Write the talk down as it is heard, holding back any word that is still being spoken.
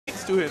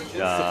to him in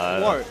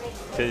support.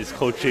 Chen is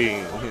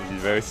coaching.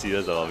 He's very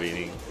serious about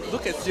winning.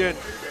 Look at Xian.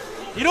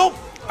 You know,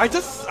 I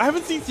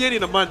haven't seen Xian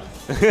in a month.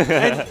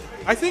 And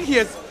I think he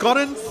has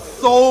gotten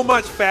so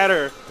much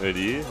fatter.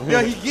 Really?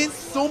 Yeah, he gained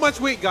so much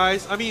weight,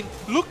 guys. I mean,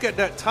 look at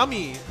that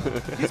tummy.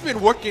 He's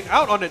been working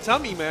out on the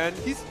tummy, man.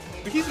 He's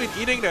been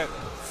eating that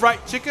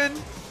fried chicken.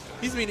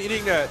 He's been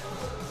eating that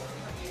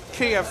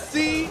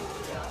KFC.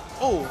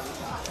 Oh,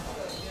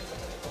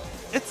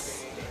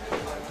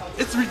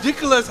 it's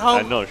ridiculous how.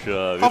 I'm not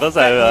sure because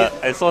I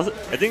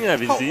think I've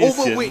been seeing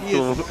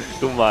Xian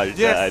too much.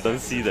 Yes. I don't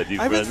see the difference.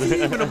 I haven't seen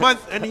him in a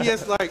month, and he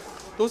has like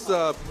those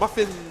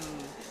muffin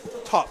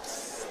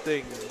tops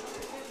thing.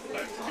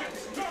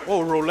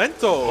 Oh,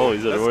 Rolento. Oh,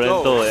 it's a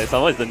Rolento. And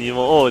someone is the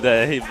Nemo. Oh, he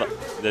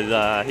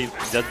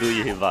just do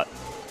it headbutt.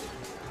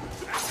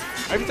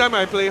 Every time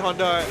I play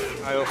Honda,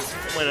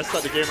 when I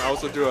start the game, I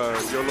also do a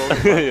YOLO.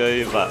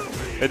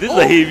 And this is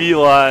a heavy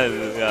one.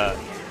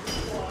 Yeah.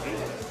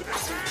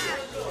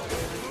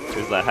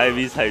 It's like high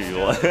risk, high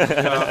reward.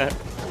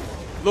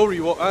 Low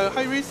reward.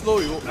 High risk, low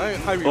reward.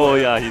 High reward. Oh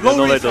yeah, he doesn't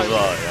know where to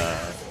block.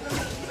 Yeah.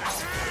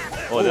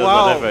 Oh, that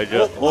wow. was left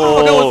right.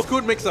 Oh, that was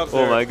good mix-up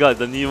there. Oh my god,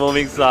 the Nemo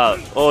mix-up.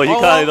 Oh, he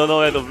don't know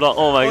where to block.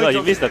 Oh my god,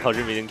 he missed the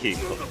country million kick.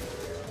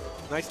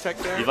 Nice tech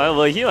there. If I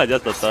were him, I'd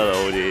just turtle the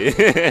whole day.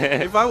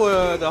 If I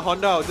were the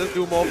Honda, I would just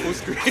do more full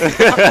screen. Full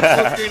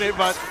screen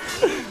headbutt.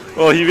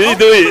 Oh, he really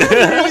do it. He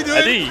really do I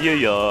it? think he hear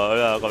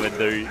your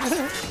commentary.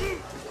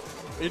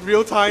 In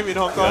real time in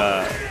Hong Kong.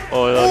 Yeah.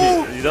 Oh,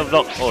 no, he doesn't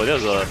block. Oh, that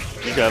was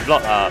he could have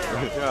blocked up.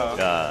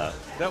 Yeah.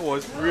 That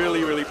was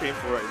really, really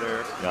painful right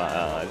there.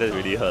 Yeah, that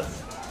really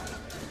hurts.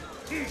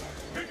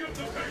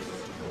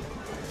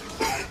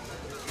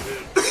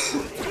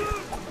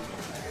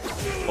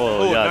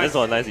 Oh yeah, nice. That's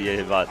a nice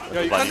EA but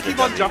yeah, you can't keep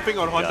on jumping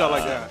on Honda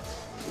like that.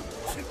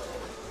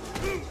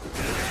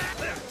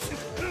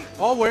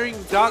 All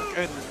wearing dark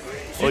and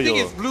do you think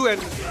it's blue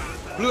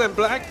and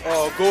black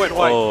or gold and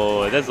white?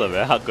 Oh, that's a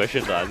very hard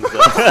question to answer.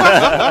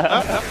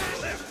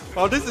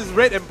 Well, this is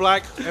red and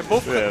black, and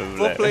both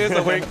players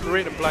are wearing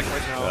red and black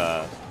right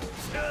now.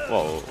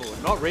 Whoa. Oh,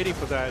 not ready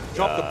for that.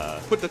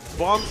 Put the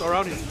bombs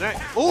around his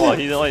neck. Oh,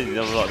 he never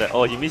blocked that.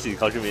 Oh, he missed his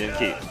culture million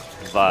kick.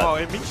 But wow,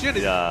 and MingXuan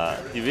is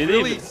he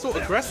really so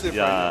aggressive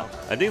right now.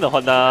 I think the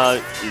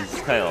Honda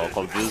is kind of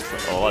confused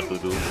on what to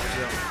do.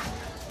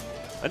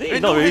 I think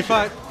he's not really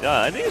sure.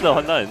 Yeah, I think the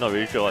Honda is not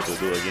really sure what to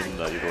do against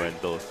the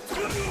Rolento.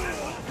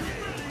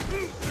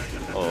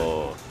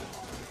 Oh.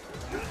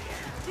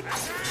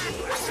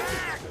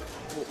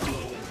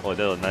 Oh,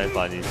 that was nice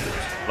punish.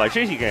 But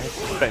actually he can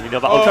back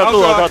middle, but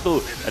Ultra 2. I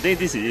think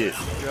this is it.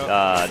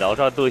 Yeah, the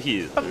Ultra 2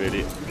 hit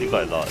really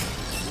quite a lot.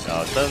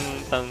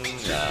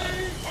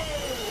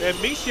 And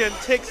MingXuan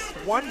takes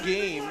one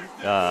game.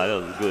 Yeah, that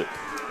was good.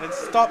 And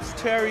stops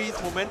Terry's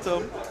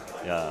momentum.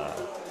 Yeah.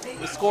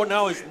 The score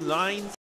now is 9.